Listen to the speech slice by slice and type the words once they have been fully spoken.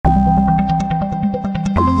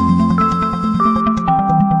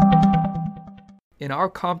In our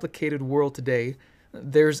complicated world today,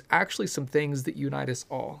 there's actually some things that unite us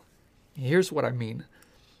all. Here's what I mean.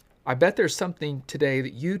 I bet there's something today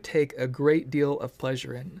that you take a great deal of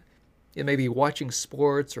pleasure in. It may be watching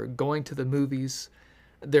sports or going to the movies.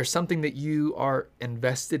 There's something that you are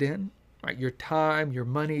invested in, right? Your time, your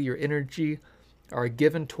money, your energy are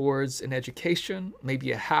given towards an education,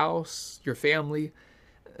 maybe a house, your family.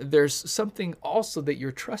 There's something also that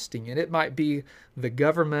you're trusting in. It might be the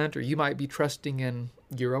government, or you might be trusting in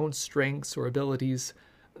your own strengths or abilities.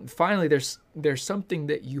 Finally, there's something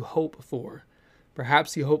that you hope for.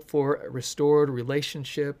 Perhaps you hope for a restored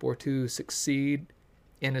relationship or to succeed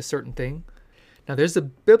in a certain thing. Now, there's a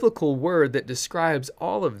biblical word that describes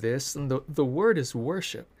all of this, and the word is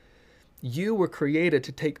worship. You were created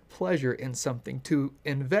to take pleasure in something, to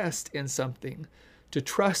invest in something, to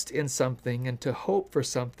trust in something, and to hope for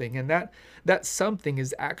something. And that something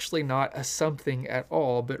is actually not a something at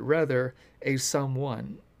all, but rather a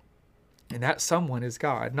someone. And that someone is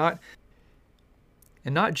God. Not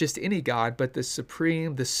just any God, but the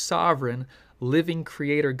supreme, the sovereign, living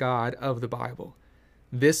creator God of the Bible.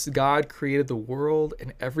 This God created the world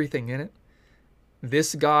and everything in it.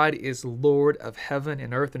 This God is Lord of heaven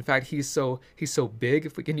and earth. In fact, he's so big,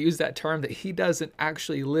 if we can use that term, that he doesn't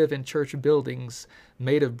actually live in church buildings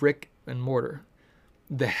made of brick and mortar.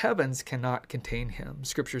 The heavens cannot contain him.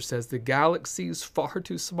 Scripture says the galaxy is far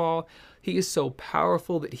too small. He is so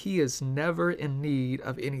powerful that he is never in need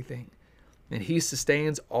of anything. And he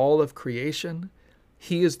sustains all of creation.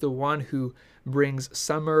 He is the one who brings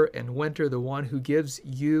summer and winter, the one who gives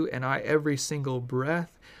you and I every single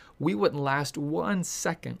breath. We wouldn't last 1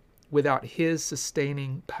 second without his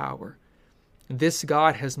sustaining power. This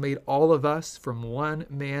God has made all of us from one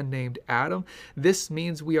man named Adam. This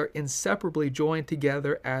means we are inseparably joined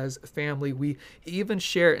together as family. We even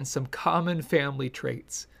share in some common family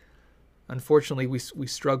traits. Unfortunately, we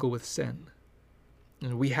struggle with sin,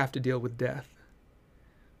 and we have to deal with death.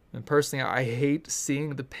 And personally, I hate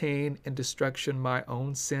seeing the pain and destruction my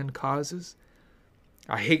own sin causes.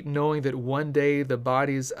 I hate knowing that one day the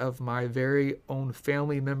bodies of my very own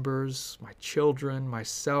family members, my children,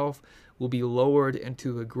 myself, will be lowered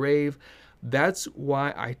into a grave. That's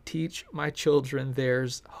why I teach my children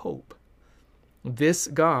there's hope. This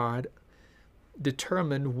God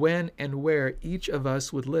determined when and where each of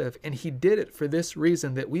us would live, and he did it for this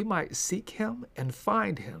reason, that we might seek him and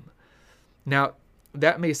find him. Now,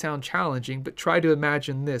 that may sound challenging, but try to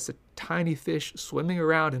imagine this: a tiny fish swimming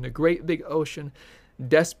around in a great big ocean,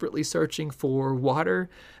 desperately searching for water.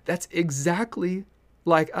 That's exactly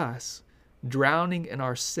like us, drowning in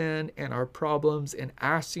our sin and our problems and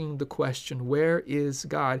asking the question, where is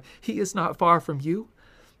God? He is not far from you.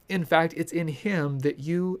 In fact, it's in him that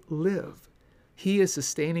you live. He is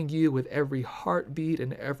sustaining you with every heartbeat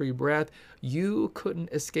and every breath. You couldn't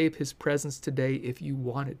escape his presence today if you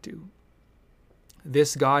wanted to.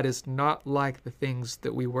 This God is not like the things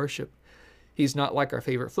that we worship. He's not like our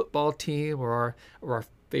favorite football team or our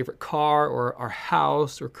favorite car or our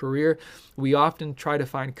house or career. We often try to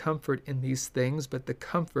find comfort in these things, but the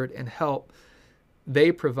comfort and help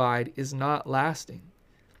they provide is not lasting.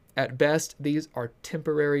 At best, these are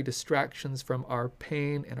temporary distractions from our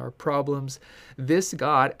pain and our problems. This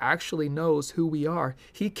God actually knows who we are.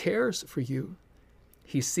 He cares for you.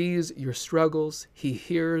 He sees your struggles. He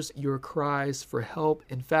hears your cries for help.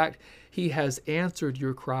 In fact, he has answered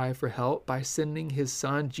your cry for help by sending his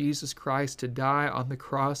son, Jesus Christ, to die on the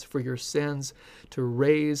cross for your sins, to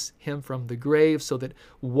raise him from the grave so that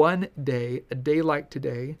one day, a day like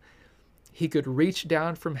today, he could reach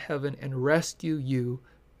down from heaven and rescue you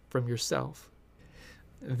from yourself.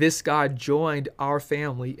 This God joined our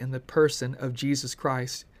family in the person of Jesus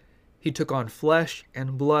Christ. He took on flesh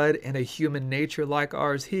and blood and a human nature like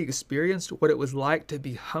ours. He experienced what it was like to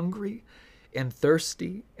be hungry and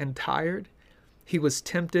thirsty and tired. He was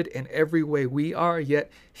tempted in every way we are, yet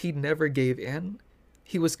he never gave in.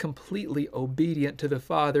 He was completely obedient to the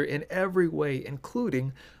Father in every way,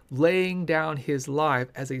 including laying down his life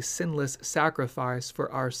as a sinless sacrifice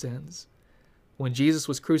for our sins. When Jesus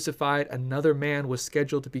was crucified, another man was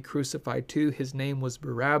scheduled to be crucified too. His name was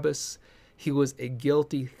Barabbas. He was a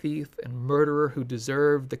guilty thief and murderer who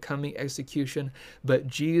deserved the coming execution, but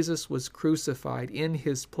Jesus was crucified in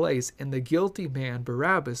his place, and the guilty man,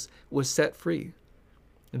 Barabbas, was set free.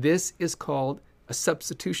 This is called a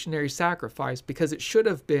substitutionary sacrifice because it should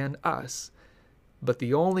have been us. But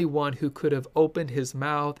the only one who could have opened his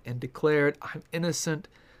mouth and declared, "I'm innocent,"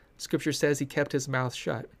 Scripture says he kept his mouth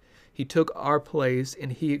shut. He took our place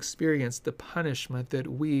and he experienced the punishment that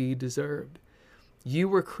we deserved. You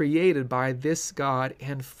were created by this God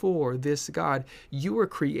and for this God. You were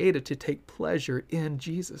created to take pleasure in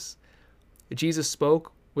Jesus. Jesus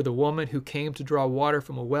spoke with a woman who came to draw water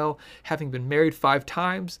from a well, having been married 5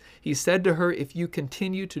 times. He said to her, "If you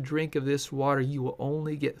continue to drink of this water, you will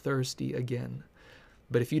only get thirsty again.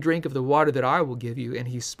 But if you drink of the water that I will give you," and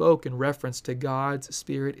he spoke in reference to God's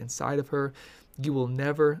Spirit inside of her, "you will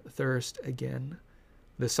never thirst again."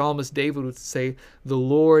 The psalmist David would say, "The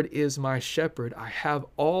Lord is my shepherd. I have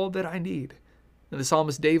all that I need." And the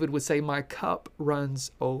psalmist David would say, "My cup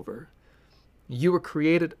runs over." You were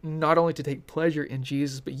created not only to take pleasure in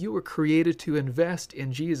Jesus, but you were created to invest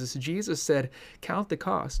in Jesus. Jesus said, "Count the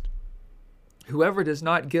cost. Whoever does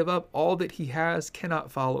not give up all that he has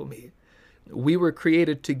cannot follow me." We were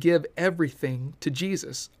created to give everything to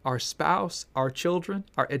Jesus: our spouse, our children,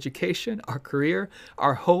 our education, our career,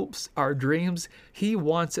 our hopes, our dreams. He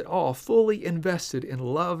wants it all fully invested in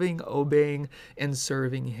loving, obeying, and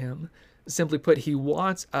serving him. Simply put, he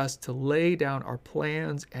wants us to lay down our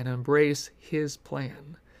plans and embrace his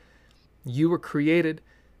plan. You were created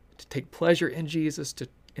to take pleasure in Jesus, to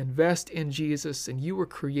invest in Jesus, and you were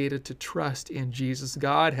created to trust in Jesus.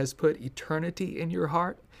 God has put eternity in your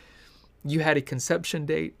heart. You had a conception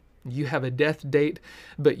date, you have a death date,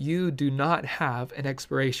 but you do not have an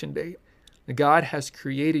expiration date. God has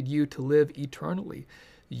created you to live eternally.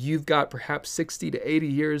 You've got perhaps 60 to 80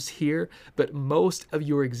 years here, but most of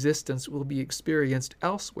your existence will be experienced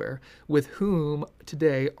elsewhere. With whom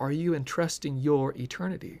today are you entrusting your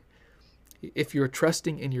eternity? If you're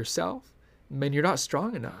trusting in yourself, then you're not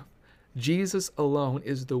strong enough. Jesus alone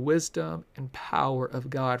is the wisdom and power of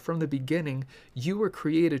God. From the beginning, you were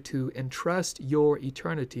created to entrust your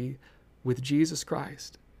eternity with Jesus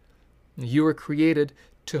Christ. You were created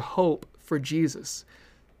to hope for Jesus.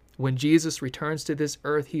 When Jesus returns to this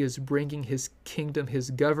earth, he is bringing his kingdom,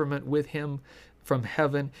 his government with him from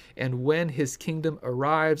heaven. And when his kingdom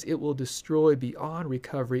arrives, it will destroy beyond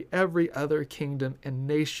recovery every other kingdom and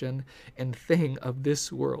nation and thing of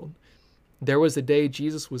this world. There was a day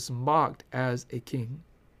Jesus was mocked as a king.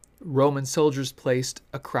 Roman soldiers placed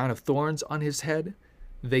a crown of thorns on his head.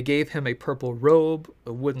 They gave him a purple robe,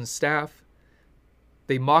 a wooden staff.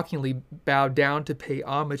 They mockingly bowed down to pay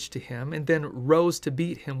homage to him and then rose to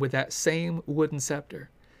beat him with that same wooden scepter.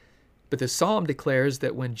 But the psalm declares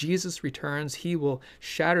that when Jesus returns, he will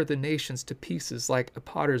shatter the nations to pieces like a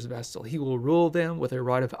potter's vessel. He will rule them with a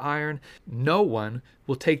rod of iron. No one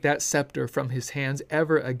will take that scepter from his hands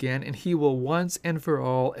ever again, and he will once and for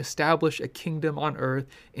all establish a kingdom on earth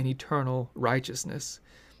in eternal righteousness.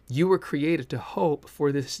 You were created to hope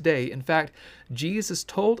for this day. In fact, Jesus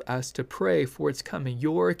told us to pray for its coming.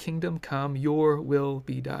 Your kingdom come, your will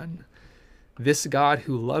be done. This God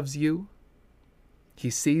who loves you, he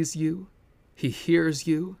sees you, he hears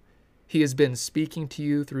you, he has been speaking to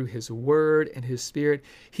you through his word and his spirit.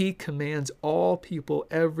 He commands all people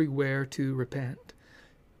everywhere to repent.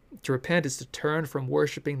 To repent is to turn from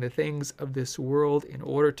worshiping the things of this world in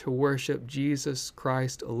order to worship Jesus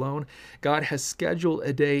Christ alone. God has scheduled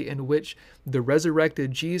a day in which the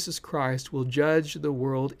resurrected Jesus Christ will judge the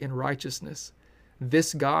world in righteousness.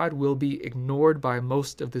 This God will be ignored by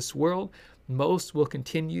most of this world. Most will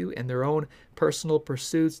continue in their own personal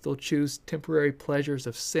pursuits. They'll choose temporary pleasures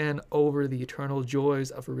of sin over the eternal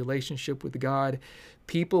joys of a relationship with God.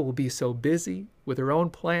 People will be so busy with their own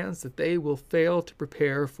plans that they will fail to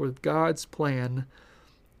prepare for God's plan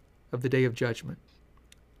of the day of judgment.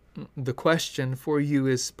 The question for you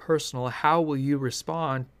is personal. How will you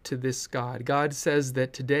respond to this God? God says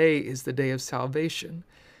that today is the day of salvation.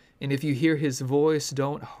 And if you hear his voice,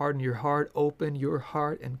 don't harden your heart. Open your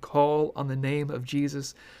heart and call on the name of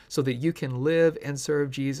Jesus so that you can live and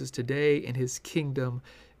serve Jesus today in his kingdom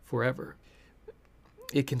forever.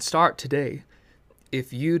 It can start today.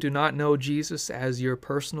 If you do not know Jesus as your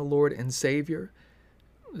personal Lord and Savior,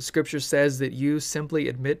 the scripture says that you simply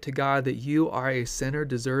admit to God that you are a sinner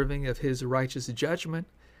deserving of his righteous judgment.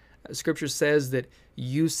 Scripture says that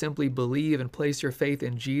you simply believe and place your faith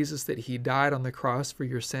in Jesus, that he died on the cross for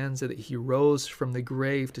your sins, and that he rose from the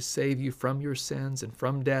grave to save you from your sins and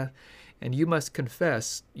from death. And you must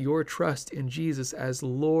confess your trust in Jesus as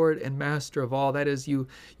Lord and Master of all. That is, you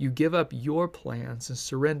give up your plans and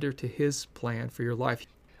surrender to his plan for your life.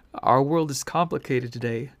 Our world is complicated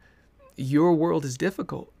today. Your world is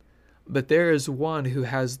difficult. But there is one who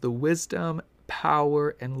has the wisdom,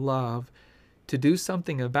 power, and love to do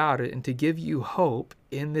something about it and to give you hope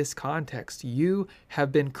in this context. You have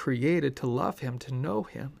been created to love him, to know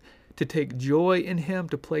him, to take joy in him,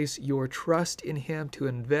 to place your trust in him, to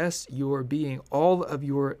invest your being, all of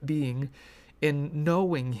your being, in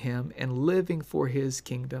knowing Him and living for His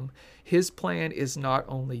kingdom. His plan is not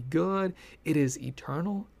only good, it is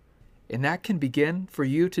eternal. And that can begin for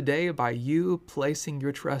you today by you placing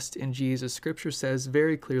your trust in Jesus. Scripture says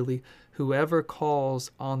very clearly, whoever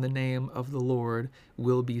calls on the name of the Lord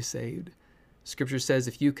will be saved. Scripture says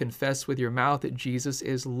if you confess with your mouth that Jesus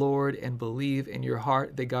is Lord and believe in your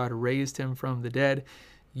heart that God raised Him from the dead,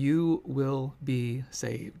 you will be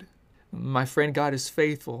saved. My friend, God is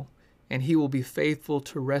faithful, and He will be faithful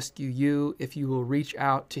to rescue you if you will reach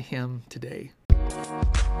out to Him today.